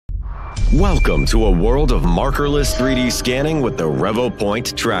Welcome to a world of markerless 3D scanning with the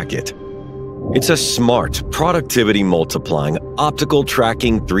Revopoint Trackit. It's a smart, productivity-multiplying, optical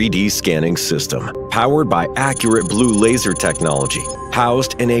tracking 3D scanning system powered by accurate blue laser technology,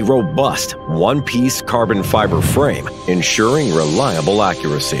 housed in a robust one-piece carbon fiber frame, ensuring reliable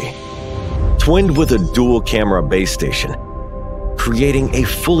accuracy. Twinned with a dual-camera base station, creating a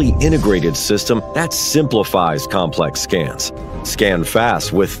fully integrated system that simplifies complex scans. Scan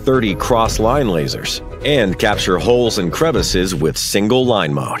fast with 30 cross-line lasers, and capture holes and crevices with single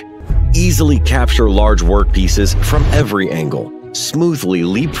line mode. Easily capture large workpieces from every angle, smoothly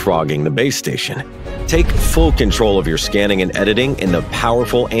leapfrogging the base station. Take full control of your scanning and editing in the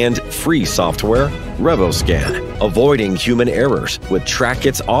powerful and free software RevoScan, avoiding human errors with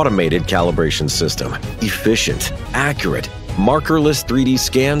Trackit's automated calibration system. Efficient, accurate, markerless 3D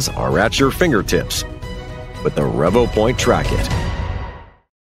scans are at your fingertips with the Revopoint Trackit.